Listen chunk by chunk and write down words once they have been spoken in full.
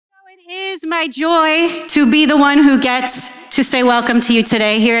is my joy to be the one who gets to say welcome to you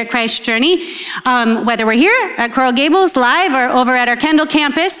today here at Christ Journey. Whether we're here at Coral Gables live or over at our Kendall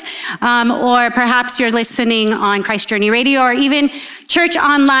campus, or perhaps you're listening on Christ Journey Radio or even church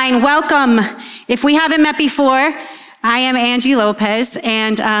online, welcome. If we haven't met before, I am Angie Lopez,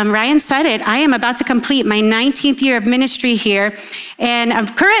 and Ryan said it, I am about to complete my 19th year of ministry here, and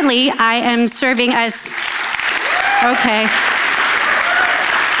currently I am serving as, okay.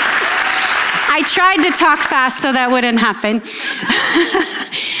 I tried to talk fast so that wouldn't happen.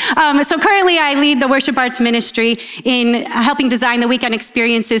 So currently I lead the worship arts ministry in helping design the weekend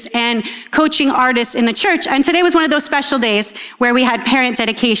experiences and coaching artists in the church. And today was one of those special days where we had parent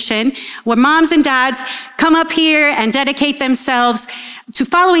dedication, where moms and dads come up here and dedicate themselves to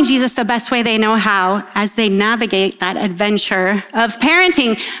following Jesus the best way they know how as they navigate that adventure of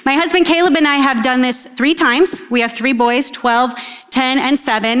parenting. My husband Caleb and I have done this 3 times. We have 3 boys, 12, 10, and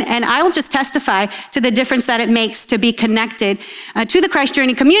 7, and I will just testify to the difference that it makes to be connected to the Christ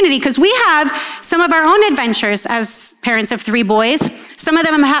Journey community, because we have some of our own adventures as parents of 3 boys. Some of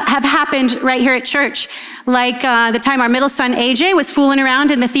them have happened right here at church, like the time our middle son AJ was fooling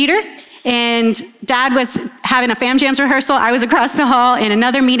around in the theater, and Dad was having a Fam Jams rehearsal. I was across the hall in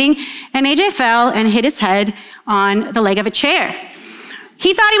another meeting, and AJ fell and hit his head on the leg of a chair.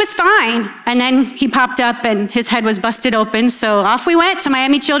 He thought he was fine, and then he popped up and his head was busted open, so off we went to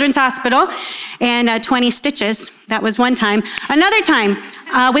Miami Children's Hospital, and 20 stitches. That was one time. Another time,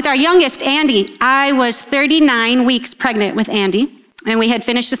 with our youngest, Andy, I was 39 weeks pregnant with Andy, and we had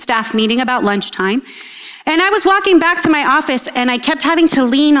finished a staff meeting about lunchtime, and I was walking back to my office, and I kept having to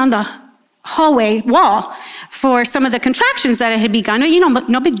lean on the hallway wall for some of the contractions that had begun. You know,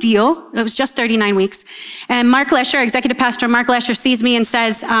 no big deal. It was just 39 weeks. And Mark Lesher, executive pastor Mark Lesher, sees me and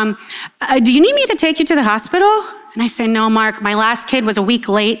says, do you need me to take you to the hospital? And I say, no, Mark, my last kid was a week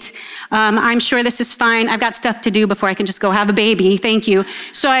late. I'm sure this is fine. I've got stuff to do before I can just go have a baby. Thank you.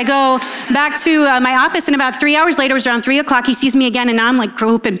 So I go back to my office, and about 3 hours later, it was around 3 o'clock, he sees me again, and now I'm like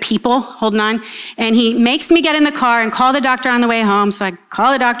groping people, holding on. And he makes me get in the car and call the doctor on the way home. So I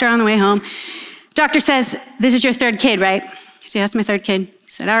call the doctor on the way home. Doctor says, this is your 3rd kid, right? So yeah, that's my 3rd kid. He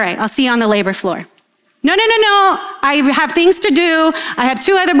said, all right, I'll see you on the labor floor. No, I have things to do. I have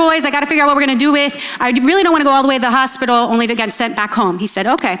 2 other boys I got to figure out what we're going to do with. I really don't want to go all the way to the hospital only to get sent back home. He said,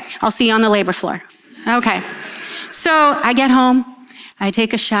 okay, I'll see you on the labor floor. Okay. So I get home, I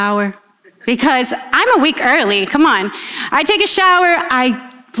take a shower, because I'm a week early, come on. I take a shower,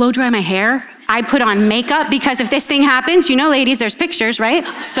 I blow dry my hair, I put on makeup, because if this thing happens, you know, ladies, there's pictures, right?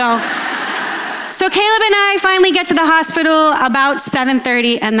 So Caleb and I finally get to the hospital about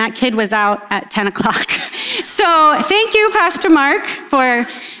 7:30, and that kid was out at 10 o'clock. So thank you, Pastor Mark, for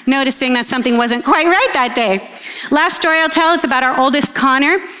noticing that something wasn't quite right that day. Last story I'll tell, it's about our oldest,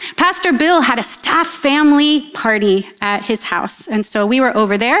 Connor. Pastor Bill had a staff family party at his house, and so we were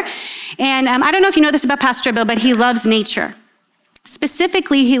over there. And I don't know if you know this about Pastor Bill, but he loves nature.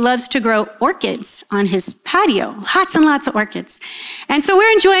 Specifically, he loves to grow orchids on his patio, lots and lots of orchids. And so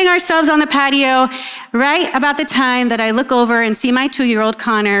we're enjoying ourselves on the patio right about the time that I look over and see my 2-year-old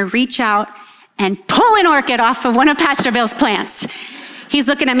Connor reach out and pull an orchid off of one of Pastor Bill's plants. He's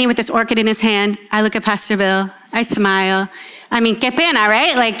looking at me with this orchid in his hand. I look at Pastor Bill, I smile. I mean, que pena,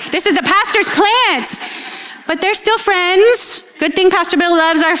 right? Like, this is the pastor's plant. But they're still friends. Good thing Pastor Bill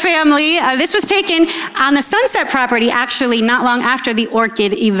loves our family. This was taken on the Sunset property, actually, not long after the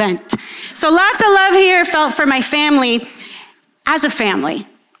orchid event. So lots of love here felt for my family as a family.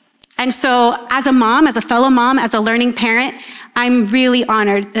 And so as a mom, as a fellow mom, as a learning parent, I'm really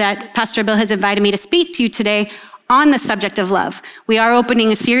honored that Pastor Bill has invited me to speak to you today on the subject of love. We are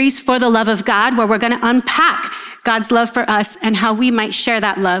opening a series for the love of God, where we're going to unpack God's love for us and how we might share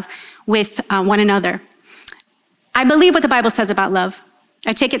that love with one another. I believe what the Bible says about love.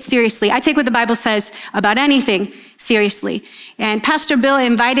 I take it seriously. I take what the Bible says about anything seriously. And Pastor Bill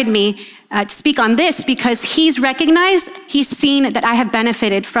invited me to speak on this because he's recognized, he's seen that I have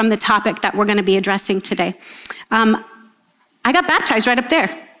benefited from the topic that we're going to be addressing today. I got baptized right up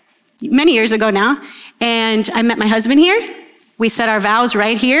there many years ago now, and I met my husband here. We said our vows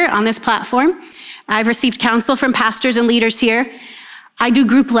right here on this platform. I've received counsel from pastors and leaders here. I do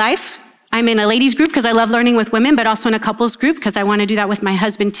group life. I'm in a ladies group because I love learning with women, but also in a couples group because I want to do that with my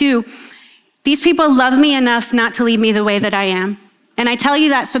husband too. These people love me enough not to leave me the way that I am. And I tell you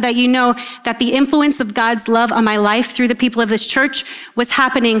that so that you know that the influence of God's love on my life through the people of this church was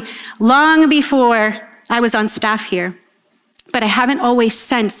happening long before I was on staff here. But I haven't always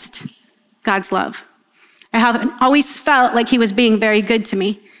sensed God's love. I haven't always felt like he was being very good to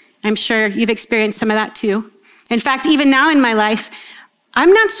me. I'm sure you've experienced some of that too. In fact, even now in my life,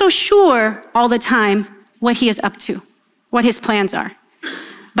 I'm not so sure all the time what he is up to, what his plans are.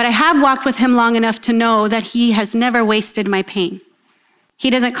 But I have walked with him long enough to know that he has never wasted my pain. He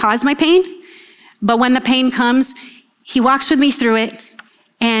doesn't cause my pain, but when the pain comes, he walks with me through it,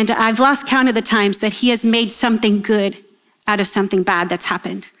 and I've lost count of the times that he has made something good out of something bad that's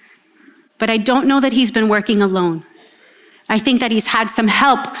happened. But I don't know that he's been working alone. I think that he's had some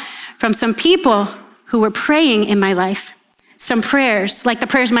help from some people who were praying in my life. Some prayers, like the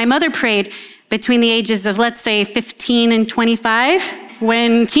prayers my mother prayed between the ages of, let's say, 15 and 25,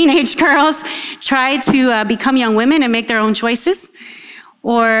 when teenage girls tried to become young women and make their own choices.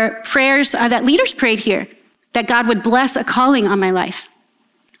 Or prayers that leaders prayed here, that God would bless a calling on my life.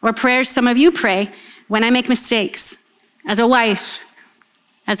 Or prayers some of you pray when I make mistakes, as a wife,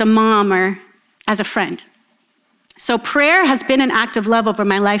 as a mom, or as a friend. So prayer has been an act of love over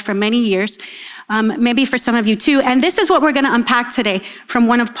my life for many years, maybe for some of you too. And this is what we're going to unpack today from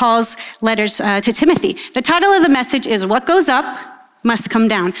one of Paul's letters to Timothy. The title of the message is What Goes Up Must Come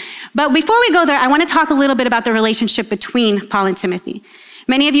Down. But before we go there, I want to talk a little bit about the relationship between Paul and Timothy.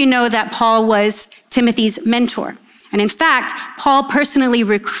 Many of you know that Paul was Timothy's mentor. And in fact, Paul personally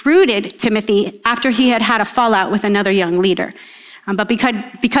recruited Timothy after he had had a fallout with another young leader. But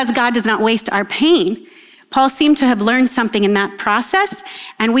because God does not waste our pain, Paul seemed to have learned something in that process,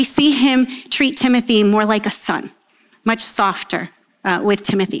 and we see him treat Timothy more like a son, much softer with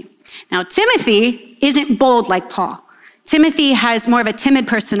Timothy. Now, Timothy isn't bold like Paul. Timothy has more of a timid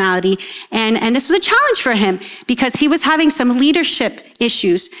personality, and this was a challenge for him because he was having some leadership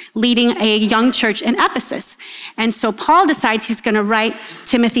issues leading a young church in Ephesus. And so Paul decides he's going to write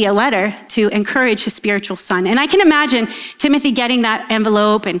Timothy a letter to encourage his spiritual son. And I can imagine Timothy getting that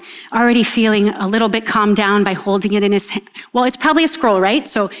envelope and already feeling a little bit calmed down by holding it in his hand. Well, it's probably a scroll, right?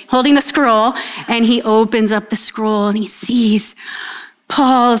 So holding the scroll, and he opens up the scroll and he sees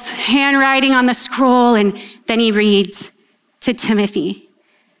Paul's handwriting on the scroll, and then he reads, "To Timothy,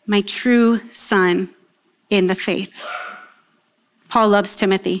 my true son in the faith." Paul loves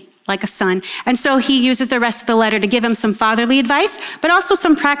Timothy like a son. And so he uses the rest of the letter to give him some fatherly advice, but also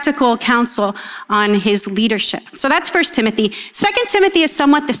some practical counsel on his leadership. So that's 1 Timothy. 2 Timothy is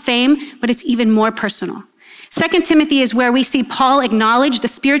somewhat the same, but it's even more personal. 2 Timothy is where we see Paul acknowledge the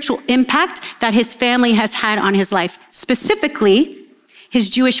spiritual impact that his family has had on his life, specifically his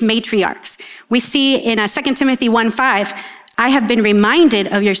Jewish matriarchs. We see in 2 Timothy 1:5, "I have been reminded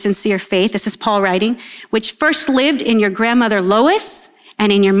of your sincere faith," this is Paul writing, "which first lived in your grandmother Lois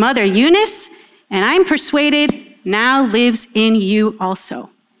and in your mother Eunice, and I'm persuaded now lives in you also."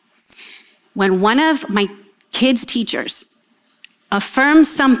 When one of my kids' teachers affirms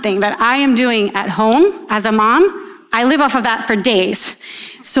something that I am doing at home as a mom, I live off of that for days.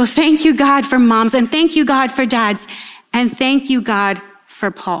 So thank you, God, for moms, and thank you, God, for dads, and thank you, God, for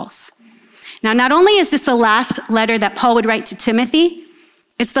Paul's. Now, not only is this the last letter that Paul would write to Timothy,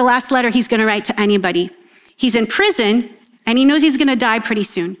 it's the last letter he's going to write to anybody. He's in prison, and he knows he's going to die pretty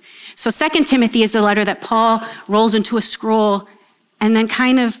soon. So 2 Timothy is the letter that Paul rolls into a scroll and then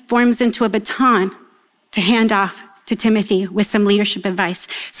kind of forms into a baton to hand off to Timothy with some leadership advice.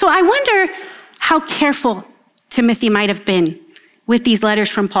 So I wonder how careful Timothy might have been with these letters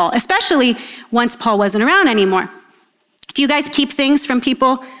from Paul, especially once Paul wasn't around anymore. Do you guys keep things from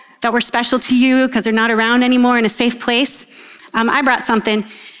people that were special to you because they're not around anymore in a safe place? I brought something.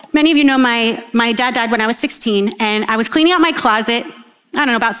 Many of you know my dad died when I was 16, and I was cleaning out my closet, I don't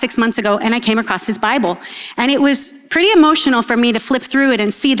know, about 6 months ago, and I came across his Bible. And it was pretty emotional for me to flip through it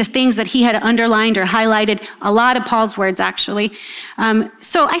and see the things that he had underlined or highlighted, a lot of Paul's words, actually.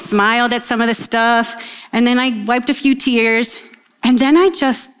 So I smiled at some of the stuff, and then I wiped a few tears, and then I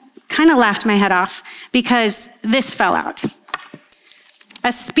just kind of laughed my head off because this fell out. A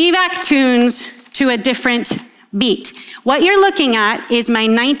Spivak tunes to a different beat. What you're looking at is my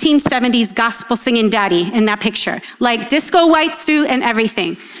 1970s gospel singing daddy in that picture, like disco white suit and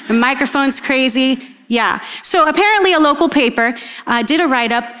everything. The microphone's crazy. Yeah. So apparently a local paper did a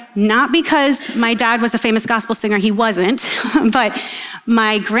write-up, not because my dad was a famous gospel singer, he wasn't, but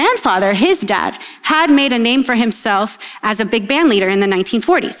my grandfather, his dad, had made a name for himself as a big band leader in the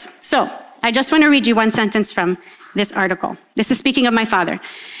 1940s. So I just want to read you one sentence from this article. This is speaking of my father.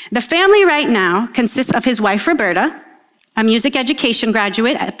 "The family right now consists of his wife, Roberta, a music education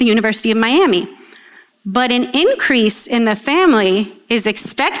graduate at the University of Miami. But an increase in the family is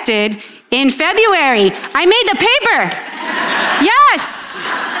expected in February." I made the paper. Yes,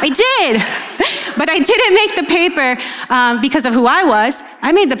 I did. But I didn't make the paper because of who I was.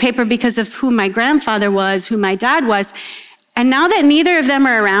 I made the paper because of who my grandfather was, who my dad was. And now that neither of them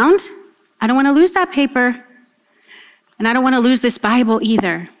are around, I don't want to lose that paper. and I don't want to lose this Bible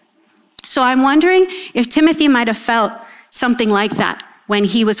either. So I'm wondering if Timothy might have felt something like that when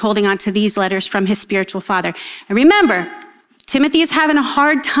he was holding on to these letters from his spiritual father. And remember, Timothy is having a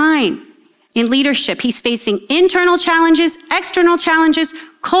hard time in leadership. He's facing internal challenges, external challenges,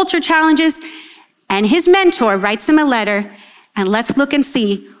 culture challenges, and his mentor writes him a letter. And let's look and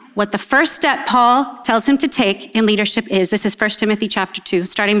see what the first step Paul tells him to take in leadership is. This is 1 Timothy chapter 2,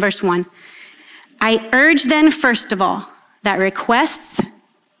 starting verse 1. I urge then, first of all, that requests,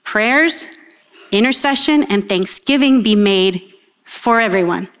 prayers, intercession, and thanksgiving be made for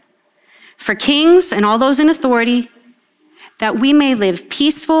everyone, for kings and all those in authority, that we may live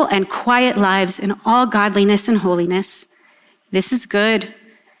peaceful and quiet lives in all godliness and holiness. This is good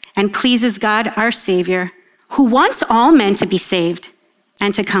and pleases God, our Savior, who wants all men to be saved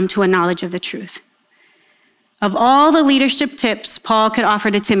and to come to a knowledge of the truth. Of all the leadership tips Paul could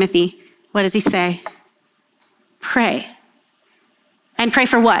offer to Timothy, what does he say? Pray. And pray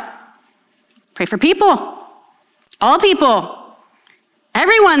for what? Pray for people. All people.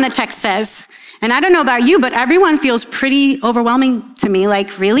 Everyone, the text says. And I don't know about you, but everyone feels pretty overwhelming to me.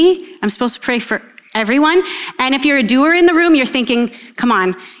 Like, really? I'm supposed to pray for everyone? And if you're a doer in the room, you're thinking, come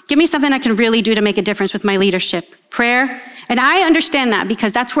on, give me something I can really do to make a difference with my leadership. Prayer. And I understand that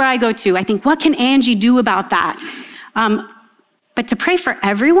because that's where I go to. I think, what can Angie do about that? But to pray for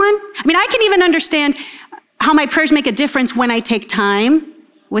everyone? I mean, I can even understand how my prayers make a difference when I take time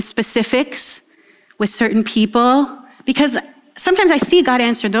with specifics, with certain people, because sometimes I see God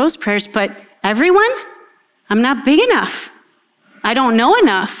answer those prayers, but everyone? I'm not big enough. I don't know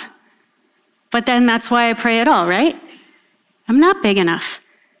enough. But then that's why I pray at all, right? I'm not big enough.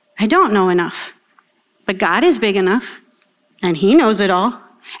 I don't know enough. But God is big enough, and he knows it all.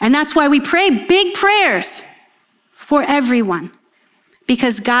 And that's why we pray big prayers for everyone,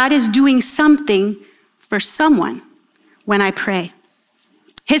 because God is doing something for someone when I pray.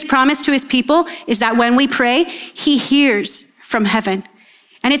 His promise to his people is that when we pray, he hears from heaven.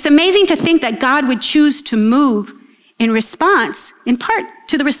 And it's amazing to think that God would choose to move in response, in part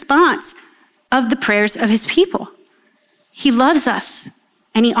to the response of the prayers of his people. He loves us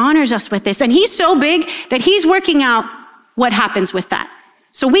and he honors us with this. And he's so big that he's working out what happens with that.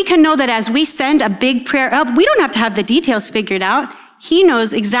 So we can know that as we send a big prayer up, we don't have to have the details figured out. He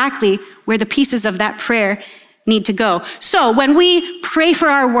knows exactly where the pieces of that prayer need to go. So when we pray for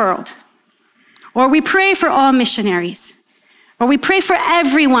our world, or we pray for all missionaries, or we pray for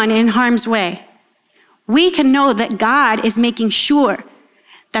everyone in harm's way, we can know that God is making sure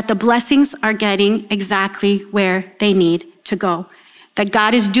that the blessings are getting exactly where they need to go, that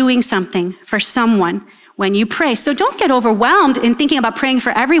God is doing something for someone when you pray. So don't get overwhelmed in thinking about praying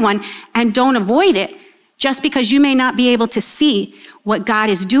for everyone, and don't avoid it just because you may not be able to see what God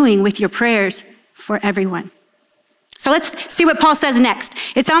is doing with your prayers for everyone. So let's see what Paul says next.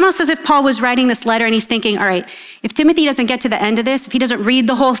 It's almost as if Paul was writing this letter and he's thinking, all right, if Timothy doesn't get to the end of this, if he doesn't read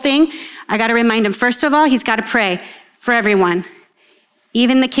the whole thing, I got to remind him, first of all, he's got to pray for everyone,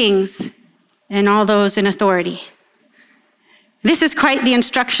 even the kings and all those in authority. This is quite the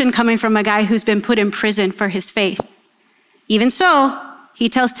instruction coming from a guy who's been put in prison for his faith. Even so, he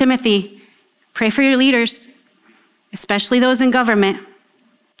tells Timothy, pray for your leaders, especially those in government.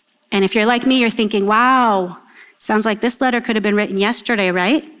 And if you're like me, you're thinking, wow, sounds like this letter could have been written yesterday,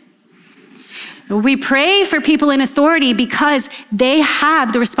 right? We pray for people in authority because they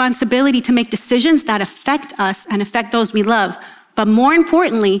have the responsibility to make decisions that affect us and affect those we love. But more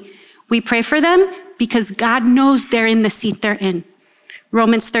importantly, we pray for them because God knows they're in the seat they're in.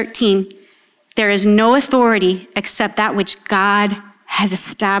 Romans 13, there is no authority except that which God has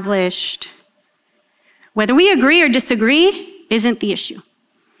established. Whether we agree or disagree isn't the issue.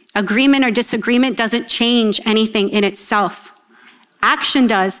 Agreement or disagreement doesn't change anything in itself. Action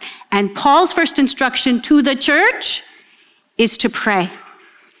does. And Paul's first instruction to the church is to pray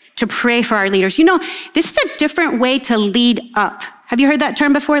for our leaders. You know, this is a different way to lead up. Have you heard that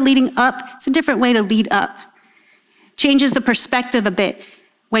term before, leading up? It's a different way to lead up. Changes the perspective a bit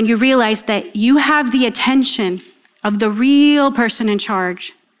when you realize that you have the attention of the real person in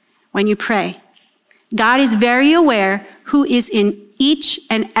charge when you pray. God is very aware who is in each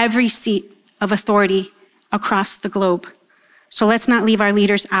and every seat of authority across the globe. So let's not leave our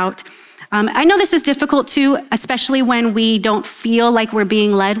leaders out. I know this is difficult too, especially when we don't feel like we're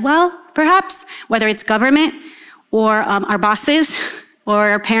being led well, perhaps, whether it's government or our bosses or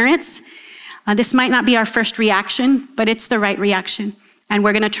our parents. This might not be our first reaction, but it's the right reaction. And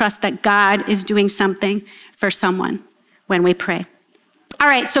we're going to trust that God is doing something for someone when we pray. All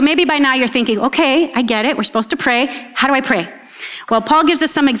right, so maybe by now you're thinking, okay, I get it. We're supposed to pray. How do I pray? Well, Paul gives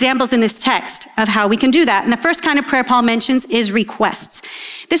us some examples in this text of how we can do that. And the first kind of prayer Paul mentions is requests.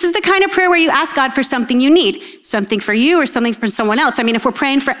 This is the kind of prayer where you ask God for something you need, something for you or something for someone else. I mean, if we're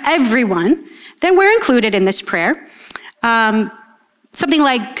praying for everyone, then we're included in this prayer. Something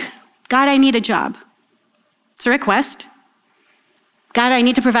like, God, I need a job. It's a request. God, I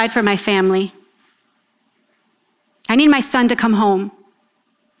need to provide for my family. I need my son to come home.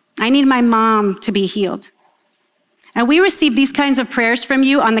 I need my mom to be healed. And we receive these kinds of prayers from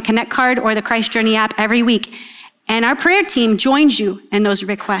you on the Connect card or the Christ Journey app every week. And our prayer team joins you in those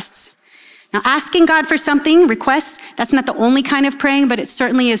requests. Now, asking God for something, requests, that's not the only kind of praying, but it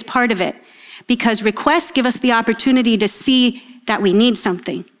certainly is part of it. Because requests give us the opportunity to see that we need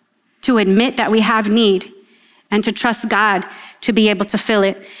something, to admit that we have need, and to trust God to be able to fill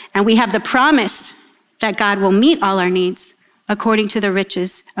it. And we have the promise that God will meet all our needs according to the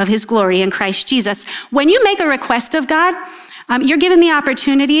riches of his glory in Christ Jesus. When you make a request of God, you're given the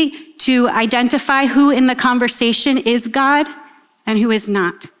opportunity to identify who in the conversation is God and who is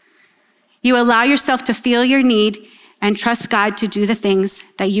not. You allow yourself to feel your need and trust God to do the things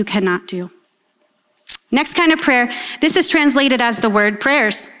that you cannot do. Next kind of prayer, this is translated as the word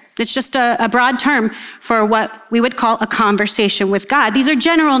prayers. It's just a broad term for what we would call a conversation with God. These are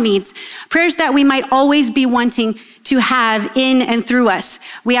general needs, prayers that we might always be wanting to have in and through us.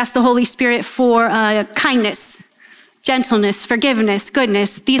 We ask the Holy Spirit for kindness, gentleness, forgiveness,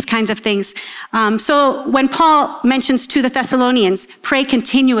 goodness, these kinds of things. So when Paul mentions to the Thessalonians, pray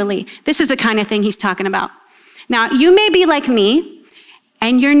continually, this is the kind of thing he's talking about. Now, you may be like me,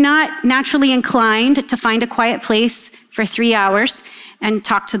 and you're not naturally inclined to find a quiet place for 3 hours and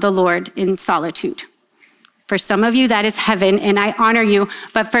talk to the Lord in solitude. For some of you, that is heaven, and I honor you.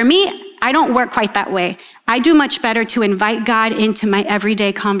 But for me, I don't work quite that way. I do much better to invite God into my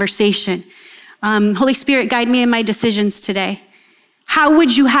everyday conversation. Holy Spirit, guide me in my decisions today. How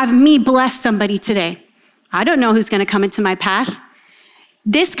would you have me bless somebody today? I don't know who's going to come into my path.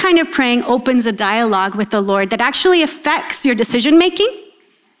 This kind of praying opens a dialogue with the Lord that actually affects your decision-making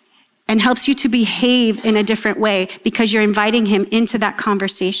and helps you to behave in a different way because you're inviting him into that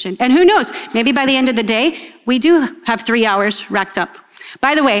conversation. And who knows, maybe by the end of the day, we do have 3 hours racked up.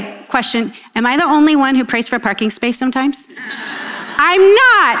 By the way, question, am I the only one who prays for a parking space sometimes? I'm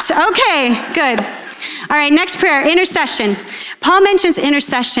not. Okay, good. All right, next prayer, intercession. Paul mentions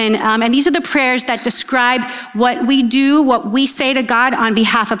intercession, and these are the prayers that describe what we do, what we say to God on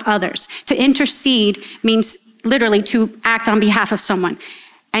behalf of others. To intercede means literally to act on behalf of someone.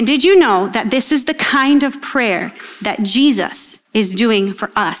 And did you know that this is the kind of prayer that Jesus is doing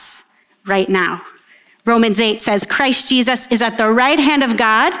for us right now? Romans 8 says, Christ Jesus is at the right hand of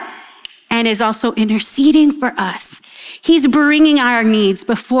God and is also interceding for us. He's bringing our needs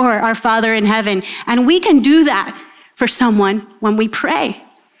before our Father in heaven. And we can do that for someone when we pray.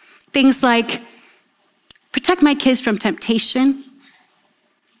 Things like, protect my kids from temptation,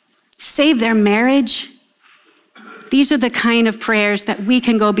 save their marriage. These are the kind of prayers that we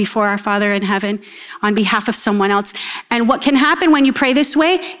can go before our Father in heaven on behalf of someone else. And what can happen when you pray this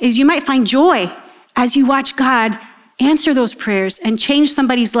way is you might find joy as you watch God answer those prayers and change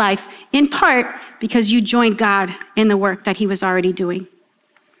somebody's life, in part because you joined God in the work that he was already doing.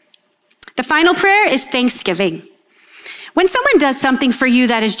 The final prayer is thanksgiving. When someone does something for you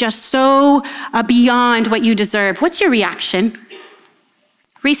that is just so beyond what you deserve, what's your reaction?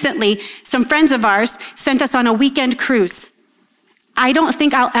 Recently, some friends of ours sent us on a weekend cruise. I don't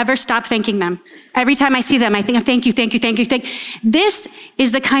think I'll ever stop thanking them. Every time I see them, I think, thank you, thank you, thank you, thank you. This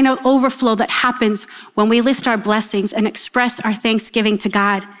is the kind of overflow that happens when we list our blessings and express our thanksgiving to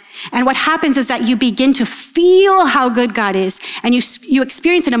God. And what happens is that you begin to feel how good God is, and you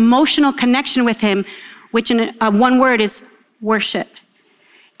experience an emotional connection with him, which in one word is worship.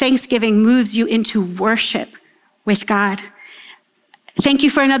 Thanksgiving moves you into worship with God. Thank you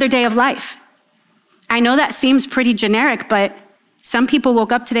for another day of life. I know that seems pretty generic, but some people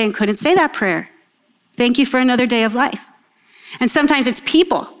woke up today and couldn't say that prayer. Thank you for another day of life. And sometimes it's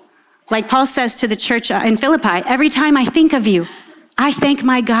people. Like Paul says to the church in Philippi, every time I think of you, I thank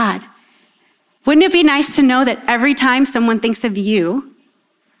my God. Wouldn't it be nice to know that every time someone thinks of you,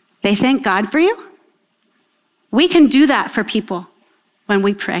 they thank God for you? We can do that for people when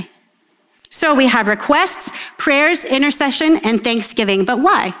we pray. So we have requests, prayers, intercession, and thanksgiving. But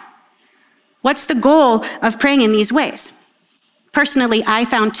why? What's the goal of praying in these ways? Personally, I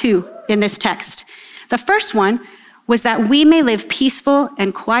found two in this text. The first one was that we may live peaceful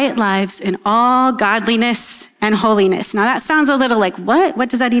and quiet lives in all godliness and holiness. Now that sounds a little like, what? What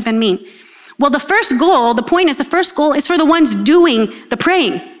does that even mean? Well, the first goal is for the ones doing the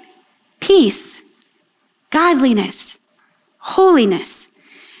praying. Peace, godliness, holiness.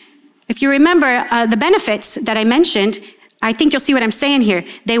 If you remember the benefits that I mentioned, I think you'll see what I'm saying here.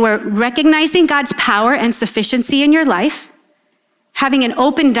 They were recognizing God's power and sufficiency in your life, having an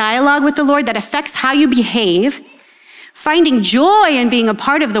open dialogue with the Lord that affects how you behave, finding joy in being a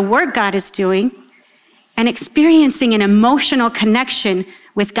part of the work God is doing, and experiencing an emotional connection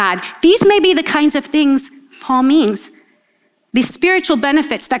with God. These may be the kinds of things Paul means. These spiritual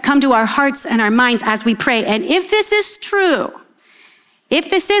benefits that come to our hearts and our minds as we pray. And if this is true, if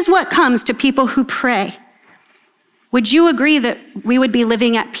this is what comes to people who pray, would you agree that we would be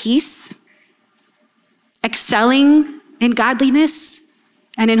living at peace, excelling in godliness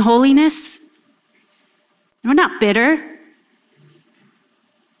and in holiness? We're not bitter.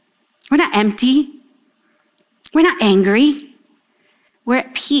 We're not empty. We're not angry. We're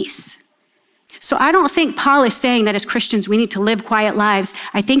at peace. So I don't think Paul is saying that as Christians we need to live quiet lives.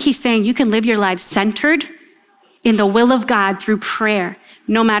 I think he's saying you can live your lives centered in the will of God through prayer,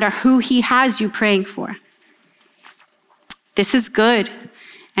 no matter who he has you praying for. This is good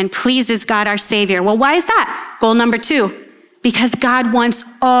and pleases God our Savior. Well, why is that? Goal number 2, because God wants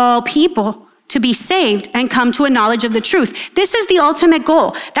all people to be saved and come to a knowledge of the truth. This is the ultimate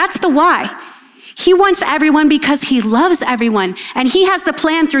goal. That's the why. He wants everyone because he loves everyone, and he has the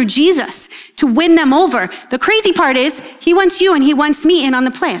plan through Jesus to win them over. The crazy part is he wants you and he wants me in on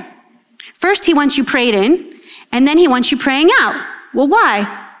the plan. First, he wants you prayed in, and then he wants you praying out. Well,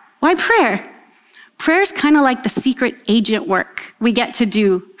 why? Why prayer? Prayer is kind of like the secret agent work we get to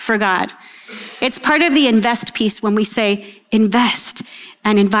do for God. It's part of the invest piece when we say invest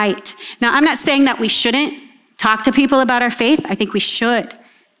and invite. Now, I'm not saying that we shouldn't talk to people about our faith. I think we should.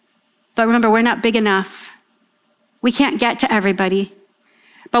 But remember, we're not big enough. We can't get to everybody.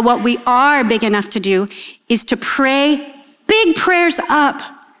 But what we are big enough to do is to pray big prayers up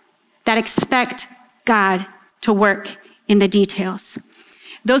that expect God to work in the details.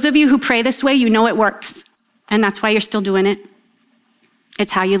 Those of you who pray this way, you know it works. And that's why you're still doing it.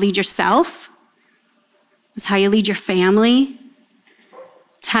 It's how you lead yourself. It's how you lead your family.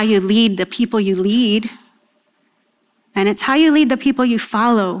 It's how you lead the people you lead. And it's how you lead the people you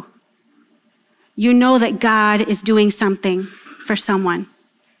follow. You know that God is doing something for someone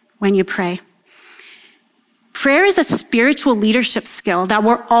when you pray. Prayer is a spiritual leadership skill that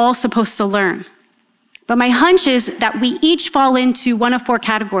we're all supposed to learn. But my hunch is that we each fall into one of 4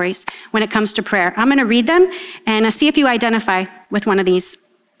 categories when it comes to prayer. I'm going to read them and see if you identify with one of these.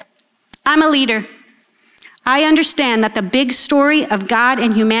 I'm a leader. I understand that the big story of God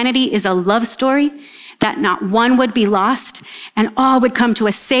and humanity is a love story, that not one would be lost, and all would come to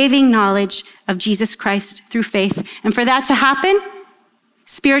a saving knowledge of Jesus Christ through faith. And for that to happen,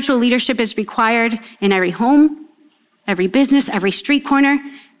 spiritual leadership is required in every home, every business, every street corner.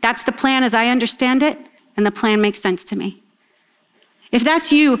 That's the plan as I understand it, and the plan makes sense to me. If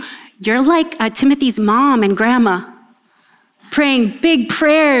that's you, you're like Timothy's mom and grandma, praying big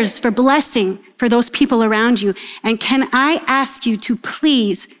prayers for blessing for those people around you. And can I ask you to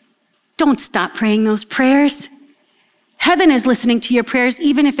please don't stop praying those prayers. Heaven is listening to your prayers,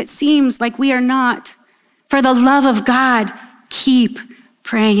 even if it seems like we are not. For the love of God, keep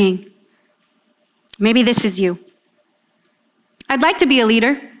praying. Maybe this is you. I'd like to be a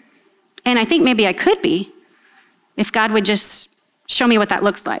leader, and I think maybe I could be if God would just show me what that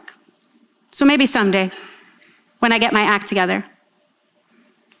looks like. So maybe someday, when I get my act together.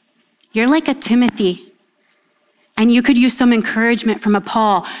 You're like a Timothy. And you could use some encouragement from a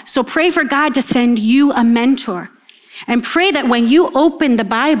Paul. So pray for God to send you a mentor. And pray that when you open the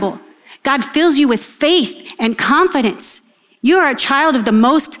Bible, God fills you with faith and confidence. You are a child of the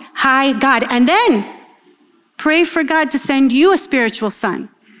Most High God. And then pray for God to send you a spiritual son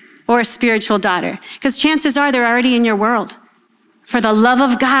or a spiritual daughter. Because chances are they're already in your world. For the love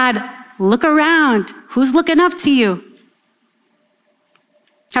of God, look around. Who's looking up to you?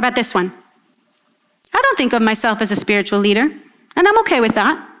 How about this one? I don't think of myself as a spiritual leader, and I'm okay with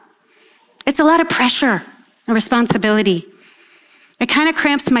that. It's a lot of pressure and responsibility. It kind of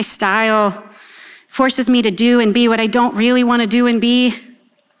cramps my style, forces me to do and be what I don't really want to do and be.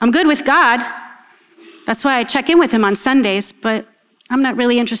 I'm good with God. That's why I check in with him on Sundays, but I'm not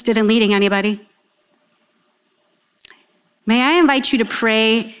really interested in leading anybody. May I invite you to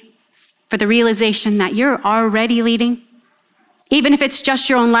pray for the realization that you're already leading, even if it's just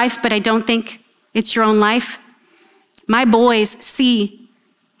your own life, but I don't think it's your own life. My boys see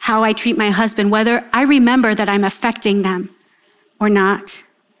how I treat my husband, whether I remember that I'm affecting them or not.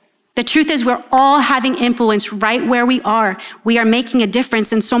 The truth is we're all having influence right where we are. We are making a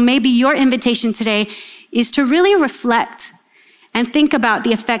difference. And so maybe your invitation today is to really reflect and think about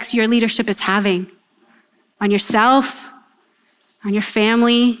the effects your leadership is having on yourself, on your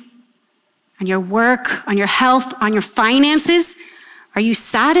family, on your work, on your health, on your finances? Are you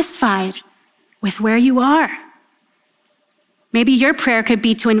satisfied with where you are? Maybe your prayer could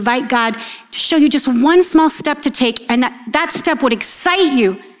be to invite God to show you just one small step to take, and that step would excite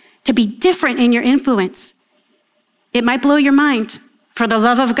you to be different in your influence. It might blow your mind. For the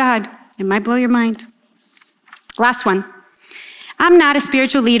love of God, it might blow your mind. Last one. I'm not a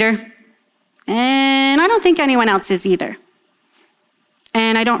spiritual leader, and I don't think anyone else is either.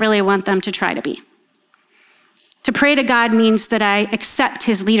 And I don't really want them to try to be. To pray to God means that I accept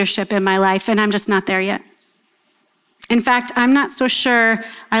his leadership in my life, and I'm just not there yet. In fact, I'm not so sure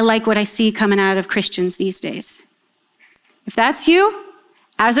I like what I see coming out of Christians these days. If that's you,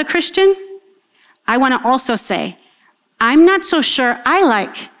 as a Christian, I want to also say, I'm not so sure I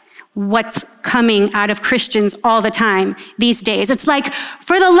like what's coming out of Christians all the time these days. It's like,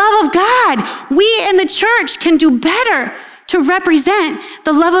 for the love of God, we in the church can do better to represent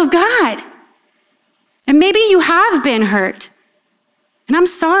the love of God. And maybe you have been hurt, and I'm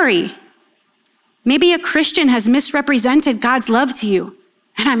sorry. Maybe a Christian has misrepresented God's love to you,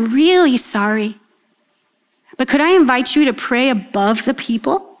 and I'm really sorry. But could I invite you to pray above the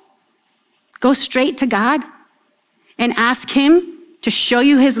people? Go straight to God and ask him to show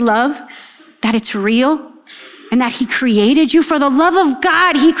you his love, that it's real, and that he created you. For the love of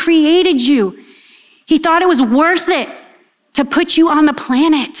God, he created you. He thought it was worth it to put you on the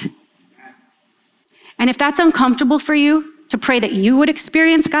planet. And if that's uncomfortable for you, to pray that you would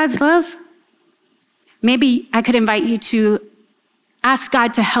experience God's love, maybe I could invite you to ask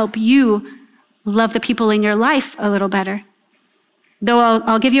God to help you love the people in your life a little better. Though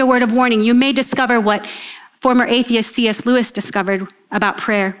I'll give you a word of warning. You may discover what former atheist C.S. Lewis discovered about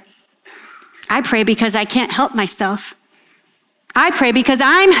prayer. I pray because I can't help myself. I pray because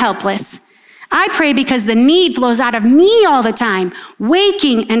I'm helpless. I pray because the need flows out of me all the time,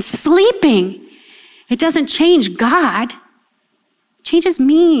 waking and sleeping. It doesn't change God. It changes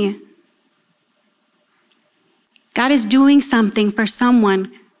me. God is doing something for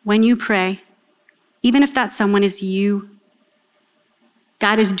someone when you pray, even if that someone is you.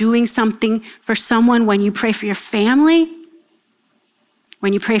 God is doing something for someone when you pray for your family,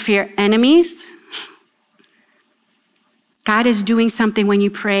 when you pray for your enemies. God is doing something when you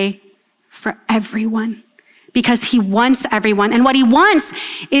pray for everyone, because he wants everyone. And what he wants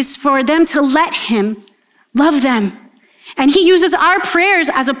is for them to let him love them. And he uses our prayers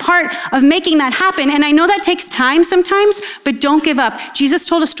as a part of making that happen. And I know that takes time sometimes, but don't give up. Jesus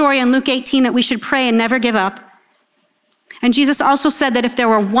told a story in Luke 18 that we should pray and never give up. And Jesus also said that if there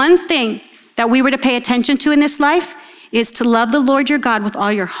were one thing that we were to pay attention to in this life, is to love the Lord your God with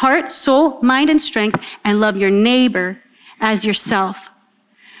all your heart, soul, mind, and strength, and love your neighbor as yourself.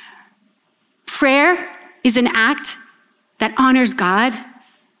 Prayer is an act that honors God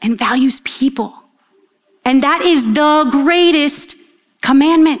and values people. And that is the greatest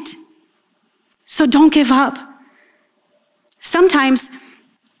commandment. So don't give up. Sometimes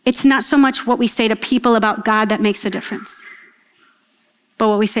it's not so much what we say to people about God that makes a difference, but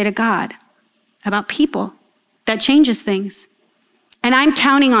what we say to God about people that changes things. And I'm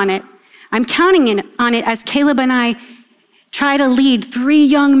counting on it. I'm counting on it as Caleb and I try to lead 3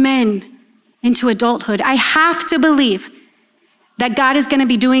 young men into adulthood. I have to believe that God is going to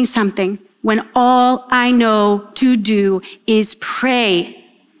be doing something when all I know to do is pray.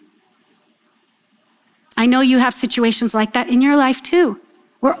 I know you have situations like that in your life too,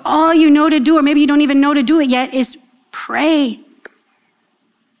 where all you know to do, or maybe you don't even know to do it yet, is pray.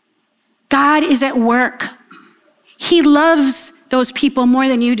 God is at work. He loves those people more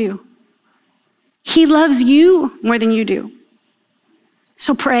than you do. He loves you more than you do.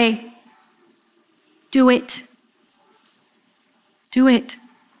 So pray. Do it. Do it.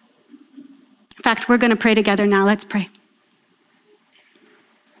 In fact, we're going to pray together now. Let's pray.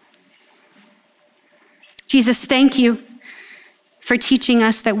 Jesus, thank you for teaching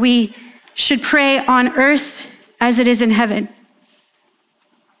us that we should pray on earth as it is in heaven.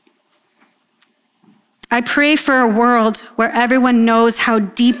 I pray for a world where everyone knows how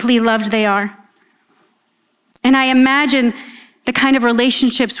deeply loved they are. And I imagine the kind of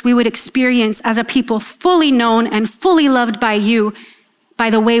relationships we would experience as a people fully known and fully loved by you by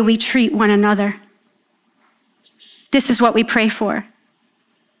the way we treat one another. This is what we pray for.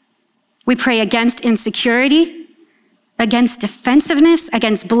 We pray against insecurity, against defensiveness,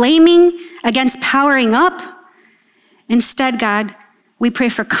 against blaming, against powering up. Instead, God, we pray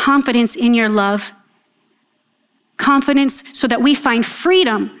for confidence in your love. Confidence so that we find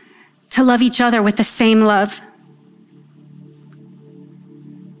freedom to love each other with the same love.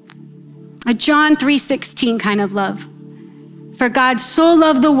 A John 3:16 kind of love. For God so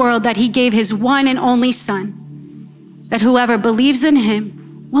loved the world that he gave his one and only Son, that whoever believes in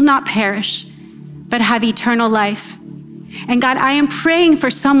him will not perish, but have eternal life. And God, I am praying for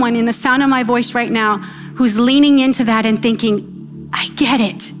someone in the sound of my voice right now who's leaning into that and thinking, I get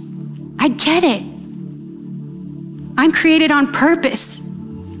it. I get it. I'm created on purpose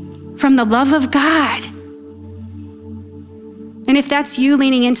from the love of God. And if that's you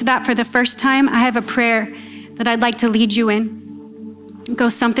leaning into that for the first time, I have a prayer that I'd like to lead you in. It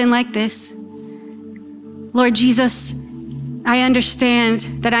goes something like this. Lord Jesus, I understand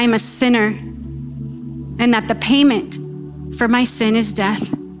that I'm a sinner and that the payment for my sin is death.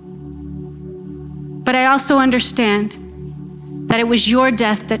 But I also understand that it was your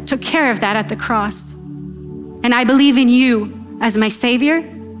death that took care of that at the cross. And I believe in you as my Savior,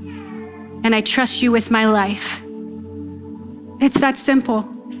 and I trust you with my life. It's that simple.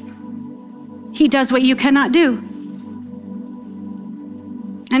 He does what you cannot do.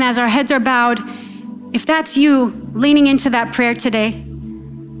 And as our heads are bowed, if that's you leaning into that prayer today,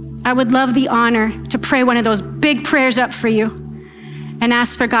 I would love the honor to pray one of those big prayers up for you and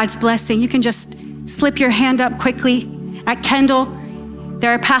ask for God's blessing. You can just slip your hand up quickly at Kendall.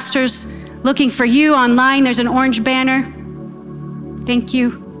 There are pastors looking for you online. There's an orange banner. Thank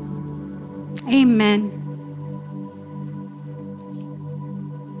you. Amen.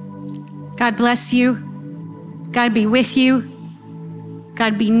 God bless you. God be with you.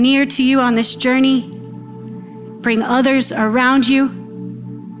 God be near to you on this journey. Bring others around you.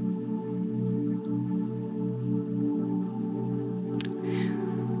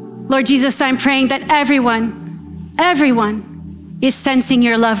 Lord Jesus, I'm praying that everyone is sensing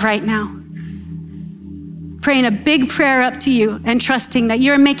your love right now. Praying a big prayer up to you and trusting that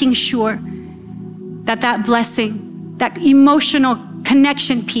you're making sure that that blessing, that emotional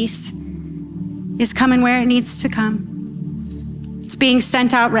connection piece is coming where it needs to come. It's being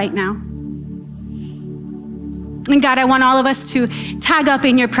sent out right now. And God, I want all of us to tag up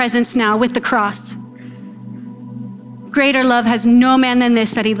in your presence now with the cross. Greater love has no man than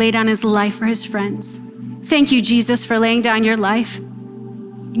this, that he laid down his life for his friends. Thank you, Jesus, for laying down your life.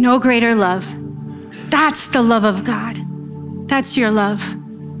 No greater love. That's the love of God. That's your love.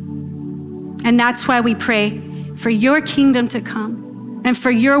 And that's why we pray for your kingdom to come and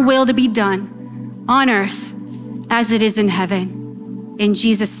for your will to be done on earth as it is in heaven. In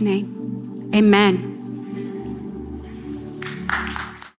Jesus' name, amen.